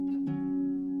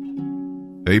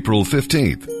April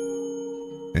 15th.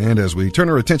 And as we turn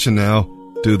our attention now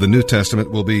to the New Testament,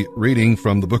 we'll be reading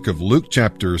from the book of Luke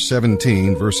chapter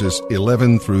 17, verses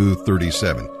 11 through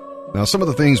 37. Now, some of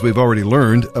the things we've already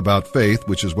learned about faith,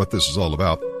 which is what this is all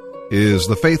about, is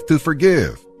the faith to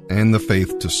forgive and the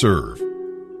faith to serve.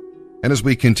 And as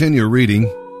we continue reading,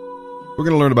 we're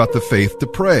going to learn about the faith to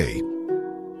pray.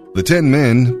 The 10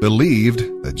 men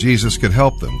believed that Jesus could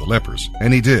help them, the lepers,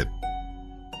 and he did.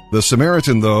 The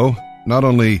Samaritan, though, not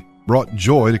only brought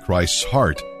joy to Christ's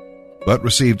heart, but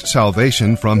received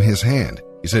salvation from his hand.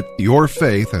 He said, "Your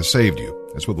faith has saved you."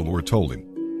 That's what the Lord told him.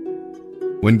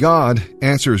 When God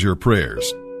answers your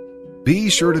prayers,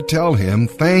 be sure to tell him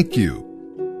thank you.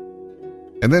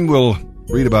 And then we'll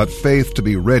read about faith to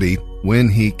be ready when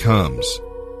he comes.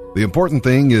 The important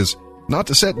thing is not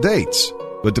to set dates,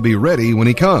 but to be ready when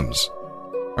he comes.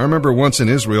 I remember once in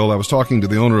Israel, I was talking to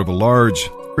the owner of a large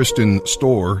Christian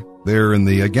store there in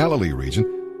the Galilee region,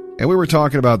 and we were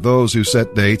talking about those who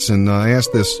set dates, and I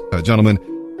asked this gentleman,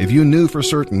 if you knew for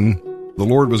certain the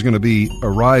Lord was going to be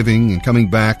arriving and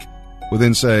coming back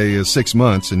within, say, 6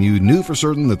 months, and you knew for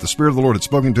certain that the Spirit of the Lord had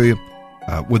spoken to you,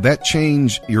 would that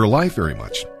change your life very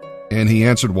much? And he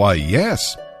answered, "Why,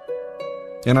 yes."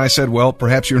 And I said, well,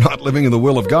 perhaps you're not living in the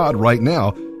will of God right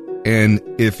now, and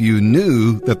if you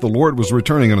knew that the Lord was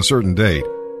returning on a certain date,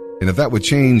 and if that would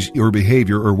change your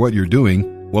behavior or what you're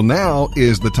doing, well, now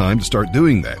is the time to start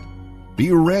doing that.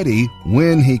 Be ready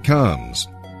when he comes.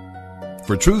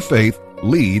 For true faith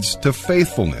leads to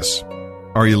faithfulness.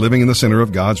 Are you living in the center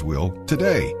of God's will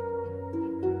today?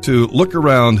 To look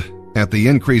around at the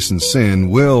increase in sin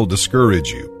will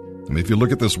discourage you. I mean, if you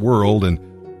look at this world and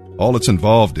all it's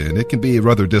involved in, it can be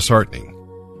rather disheartening.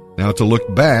 Now, to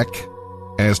look back,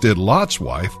 as did Lot's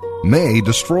wife, may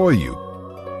destroy you.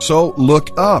 So look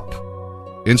up.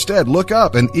 Instead, look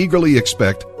up and eagerly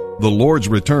expect the Lord's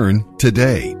return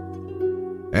today.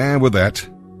 And with that,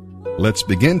 let's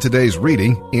begin today's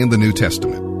reading in the New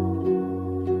Testament.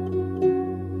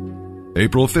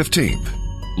 April 15th,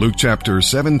 Luke chapter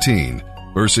 17,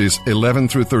 verses 11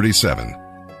 through 37.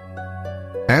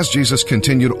 As Jesus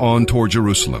continued on toward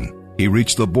Jerusalem, he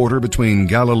reached the border between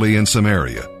Galilee and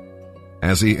Samaria.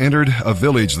 As he entered a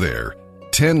village there,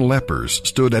 10 lepers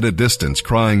stood at a distance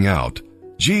crying out,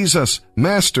 "Jesus,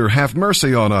 Master, have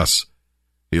mercy on us."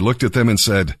 He looked at them and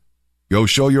said, "Go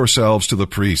show yourselves to the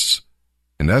priests."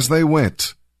 And as they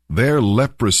went, their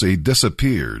leprosy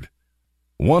disappeared.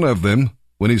 One of them,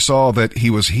 when he saw that he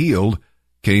was healed,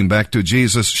 came back to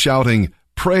Jesus shouting,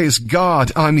 "Praise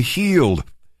God, I'm healed."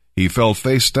 He fell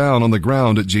face down on the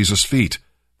ground at Jesus' feet,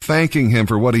 thanking him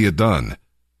for what he had done.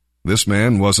 This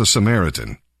man was a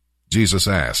Samaritan. Jesus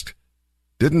asked,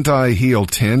 "Didn't I heal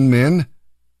 10 men?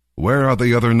 Where are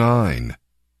the other 9?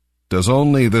 Does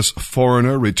only this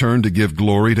foreigner return to give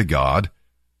glory to God?"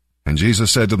 And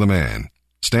Jesus said to the man,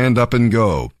 "Stand up and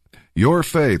go. Your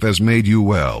faith has made you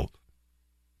well."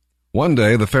 One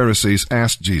day the Pharisees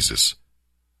asked Jesus,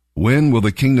 "When will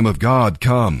the kingdom of God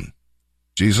come?"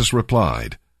 Jesus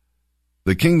replied,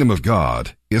 "The kingdom of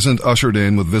God isn't ushered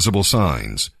in with visible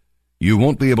signs. You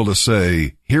won't be able to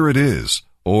say, 'Here it is,'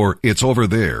 or 'It's over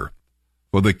there,'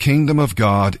 for the kingdom of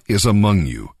God is among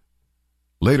you."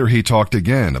 Later he talked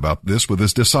again about this with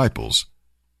his disciples.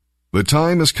 "The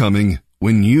time is coming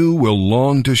when you will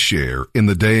long to share in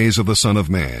the days of the Son of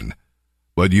Man,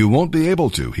 but you won't be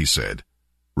able to," he said.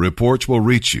 "Reports will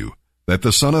reach you that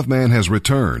the Son of Man has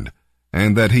returned,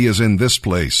 and that he is in this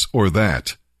place or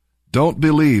that. Don't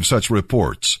believe such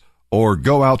reports, or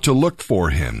go out to look for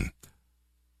him.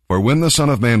 For when the Son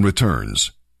of Man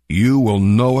returns, you will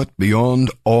know it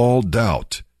beyond all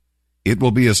doubt. It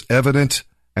will be as evident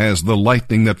as the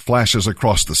lightning that flashes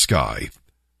across the sky.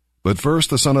 But first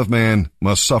the Son of Man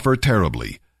must suffer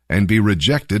terribly and be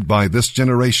rejected by this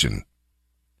generation."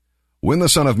 When the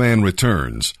Son of Man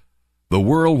returns, the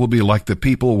world will be like the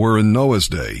people were in Noah's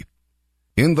day.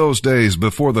 In those days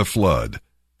before the flood,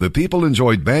 the people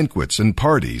enjoyed banquets and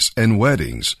parties and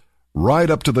weddings, right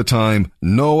up to the time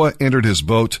Noah entered his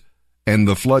boat and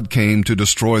the flood came to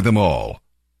destroy them all.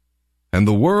 And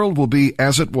the world will be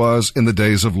as it was in the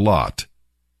days of Lot.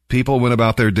 People went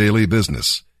about their daily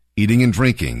business, eating and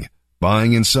drinking,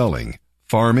 buying and selling,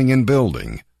 farming and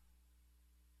building,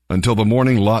 until the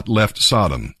morning Lot left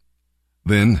Sodom.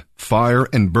 Then fire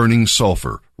and burning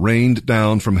sulfur rained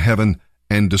down from heaven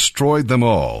and destroyed them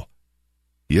all.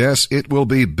 Yes, it will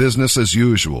be business as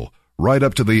usual, right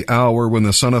up to the hour when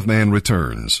the Son of Man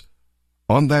returns.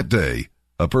 On that day,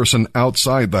 a person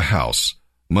outside the house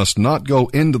must not go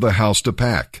into the house to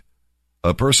pack.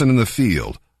 A person in the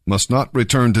field must not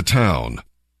return to town.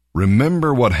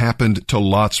 Remember what happened to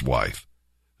Lot's wife,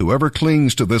 Whoever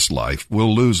clings to this life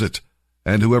will lose it,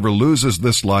 and whoever loses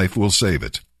this life will save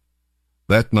it.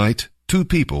 That night, 2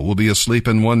 people will be asleep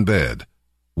in one bed.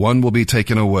 One will be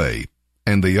taken away,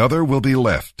 and the other will be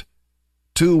left.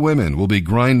 2 women will be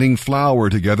grinding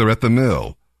flour together at the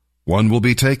mill. One will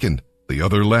be taken, the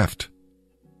other left.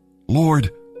 Lord,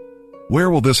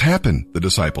 where will this happen? The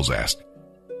disciples asked.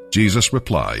 Jesus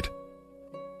replied,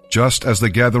 Just as the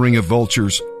gathering of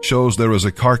vultures shows there is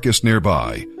a carcass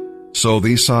nearby, so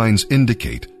these signs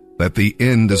indicate that the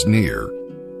end is near.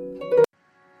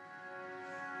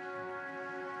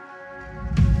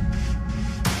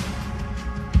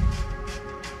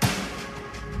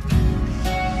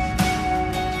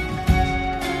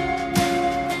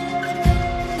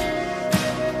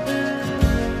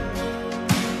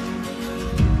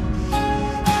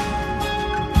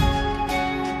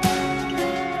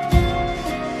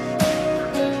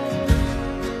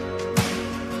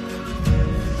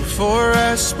 Before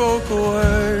I spoke a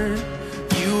word,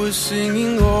 you were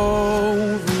singing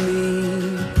over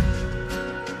me.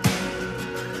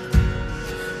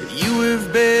 You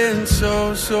have been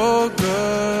so, so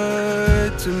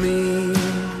good to me.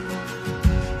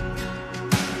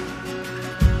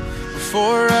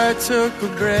 Before I took a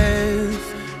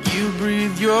breath, you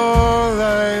breathed your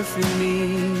life in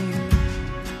me.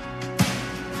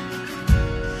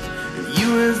 You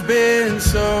have been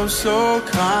so, so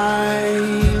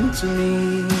kind to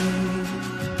me.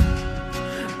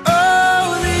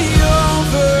 Oh, the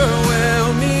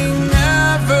overwhelming,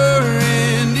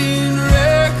 never-ending,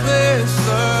 reckless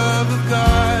love of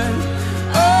God.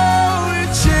 Oh,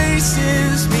 it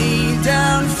chases me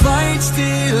down, fights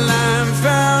till I'm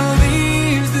found,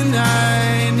 leaves the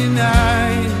 99. I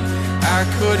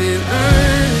couldn't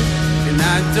earn it, and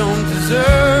I don't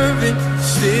deserve it.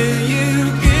 Still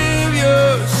you give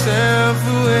yourself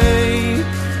away.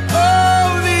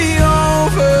 Oh, the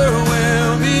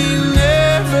overwhelming,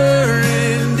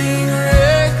 never-ending,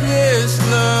 reckless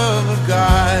love of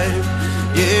God.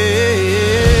 Yeah.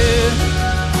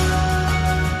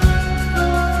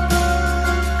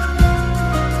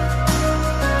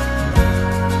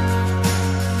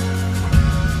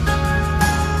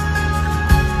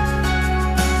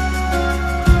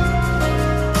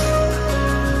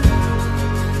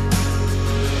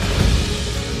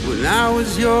 When I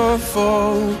was your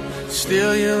foe,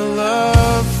 still your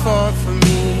love fought for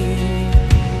me.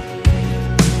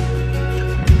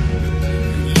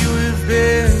 You have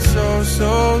been so,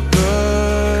 so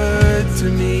good to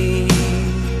me.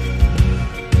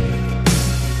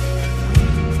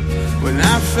 When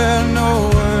I felt no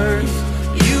worth,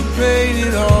 you paid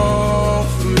it all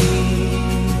for me.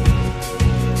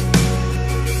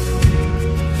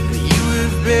 You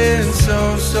have been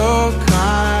so, so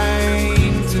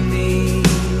kind to me.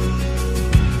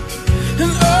 And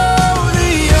oh,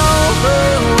 the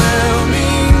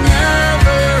overwhelming,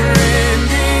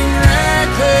 never-ending,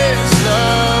 reckless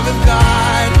love of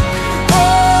God.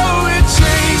 Oh, it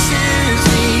chases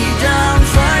me down,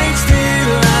 fights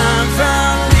till I'm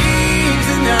found, leaves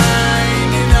the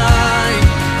 99.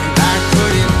 I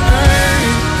couldn't earn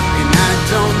it, and I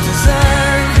don't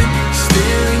deserve it.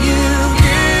 Still you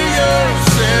give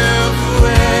yourself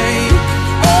away.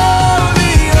 Oh,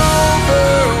 the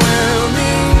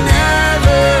overwhelming,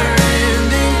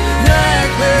 never-ending,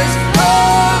 reckless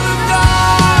love of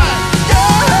God.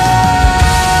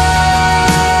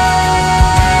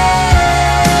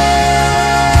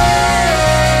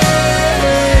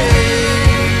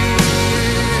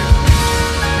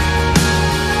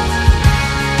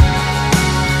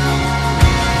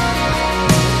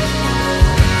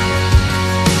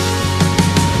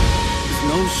 There's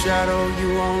no shadow you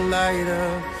won't light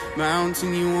up,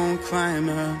 mountain you won't climb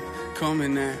up,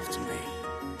 coming after me.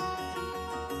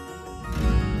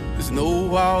 There's no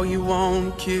wall you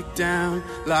won't kick down,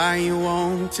 lie you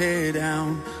won't tear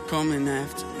down, coming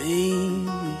after me.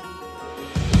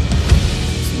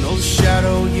 There's no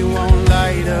shadow you won't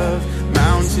light up,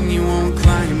 mountain you won't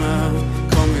climb up,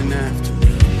 coming after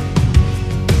me.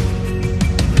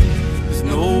 There's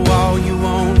no wall you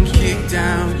won't kick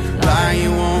down, lie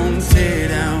you won't tear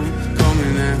down,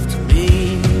 coming after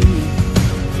me.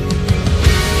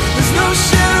 There's no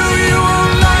shadow you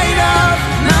won't light up,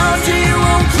 mountain you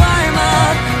won't climb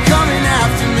up, coming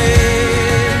after me.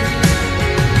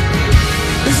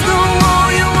 There's no wall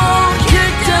you won't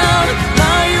kick down,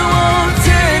 lie you won't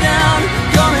tear down,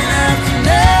 coming after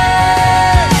me.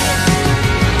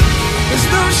 There's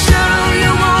no shadow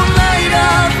you won't light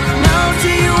up,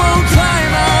 mountain you won't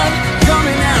climb up,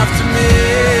 coming after me.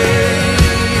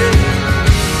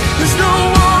 There's no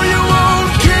wall you won't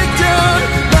kick down,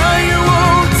 lie you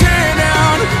won't tear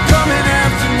down, coming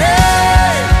after me.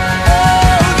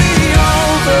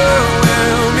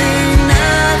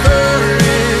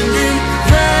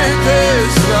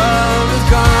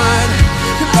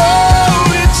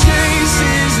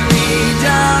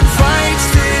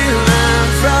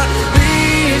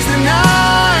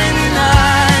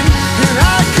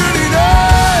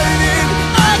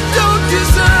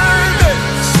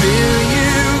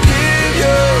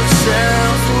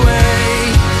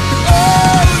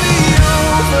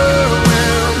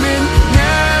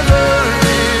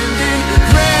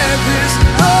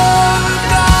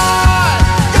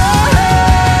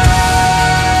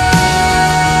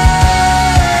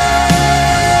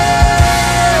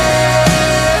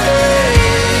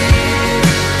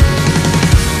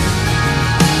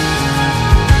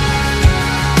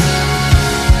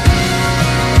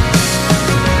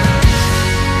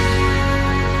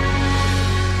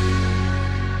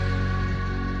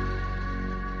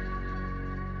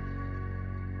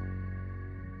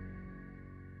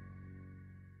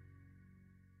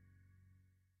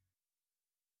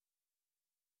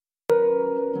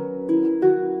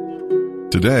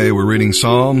 Today we're reading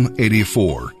Psalm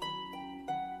 84.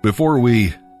 Before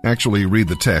we actually read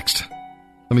the text,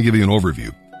 let me give you an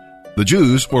overview. The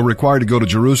Jews were required to go to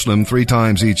Jerusalem 3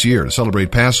 times each year to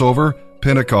celebrate Passover,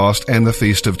 Pentecost, and the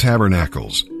Feast of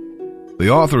Tabernacles. The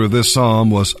author of this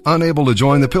psalm was unable to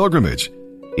join the pilgrimage,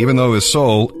 even though his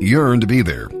soul yearned to be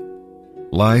there.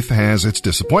 Life has its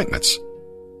disappointments,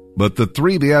 but the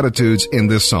 3 Beatitudes in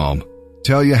this psalm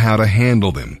tell you how to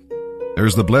handle them.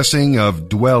 There's the blessing of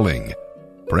dwelling.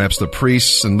 Perhaps the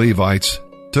priests and Levites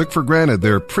took for granted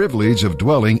their privilege of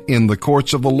dwelling in the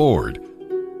courts of the Lord,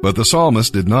 but the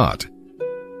psalmist did not.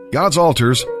 God's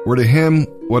altars were to him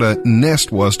what a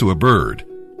nest was to a bird,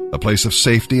 a place of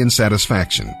safety and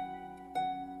satisfaction.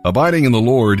 Abiding in the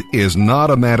Lord is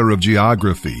not a matter of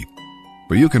geography,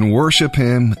 for you can worship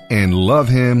Him and love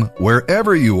Him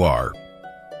wherever you are.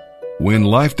 When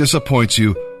life disappoints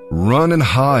you, run and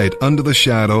hide under the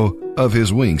shadow of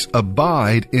His wings.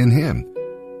 Abide in Him.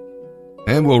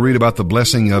 And we'll read about the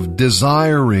blessing of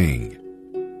desiring.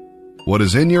 What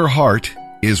is in your heart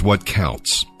is what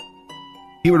counts.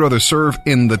 He would rather serve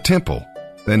in the temple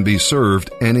than be served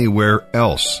anywhere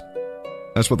else.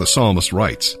 That's what the psalmist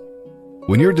writes.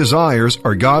 When your desires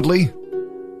are godly,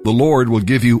 the Lord will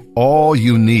give you all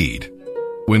you need.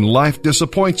 When life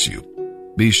disappoints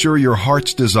you, be sure your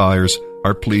heart's desires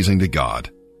are pleasing to God.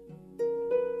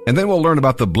 And then we'll learn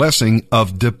about the blessing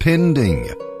of depending.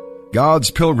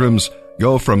 God's pilgrims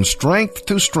go from strength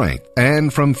to strength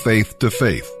and from faith to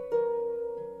faith.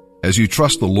 As you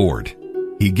trust the Lord,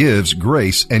 He gives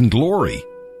grace and glory.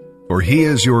 For He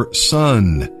is your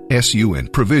sun, S-U-N,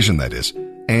 provision that is,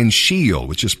 and shield,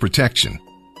 which is protection.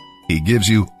 He gives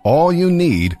you all you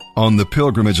need on the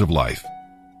pilgrimage of life.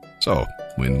 So,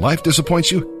 when life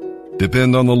disappoints you,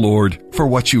 depend on the Lord for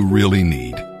what you really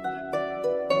need.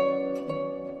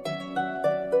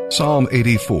 Psalm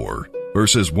 84,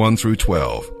 verses 1 through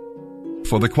 12.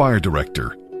 For the choir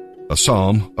director, a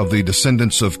psalm of the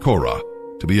descendants of Korah,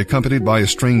 to be accompanied by a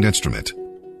stringed instrument.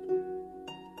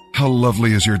 How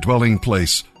lovely is your dwelling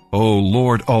place, O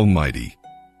Lord Almighty!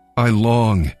 I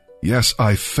long, yes,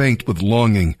 I faint with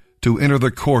longing, to enter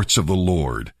the courts of the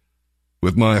Lord.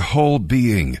 With my whole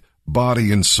being,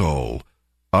 body and soul,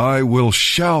 I will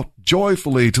shout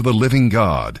joyfully to the living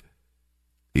God.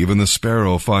 Even the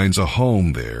sparrow finds a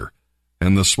home there,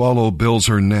 and the swallow builds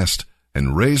her nest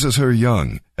and raises her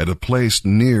young at a place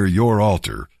near your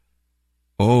altar.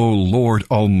 O Lord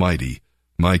Almighty,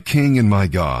 my King and my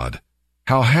God,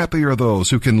 how happy are those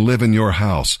who can live in your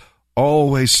house,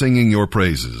 always singing your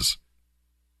praises.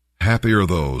 Happy are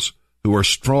those who are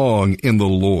strong in the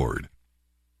Lord,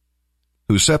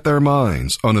 who set their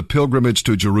minds on a pilgrimage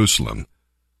to Jerusalem.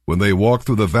 When they walk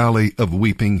through the valley of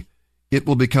weeping, it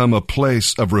will become a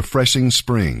place of refreshing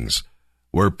springs,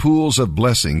 where pools of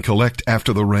blessing collect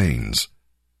after the rains.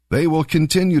 They will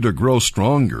continue to grow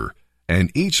stronger,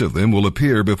 and each of them will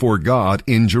appear before God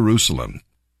in Jerusalem.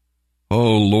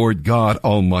 O Lord God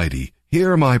Almighty,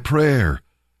 hear my prayer.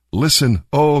 Listen,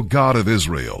 O God of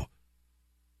Israel.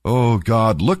 O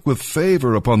God, look with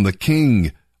favor upon the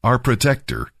King, our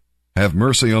protector. Have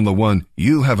mercy on the one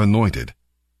you have anointed.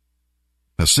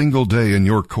 A single day in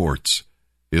your courts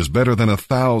is better than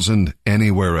 1,000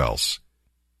 anywhere else.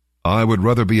 I would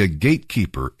rather be a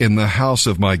gatekeeper in the house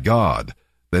of my God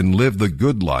than live the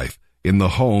good life in the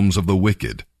homes of the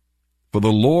wicked. For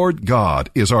the Lord God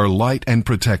is our light and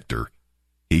protector.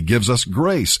 He gives us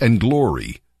grace and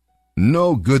glory.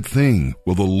 No good thing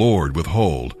will the Lord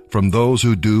withhold from those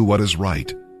who do what is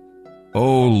right.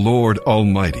 O Lord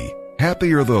Almighty,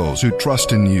 happy are those who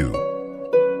trust in you.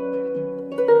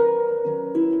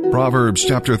 Proverbs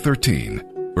chapter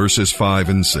 13, verses 5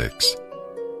 and 6.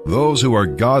 Those who are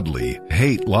godly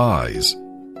hate lies.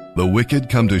 The wicked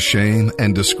come to shame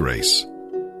and disgrace.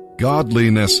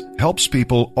 Godliness helps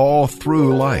people all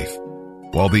through life,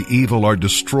 while the evil are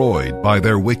destroyed by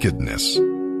their wickedness.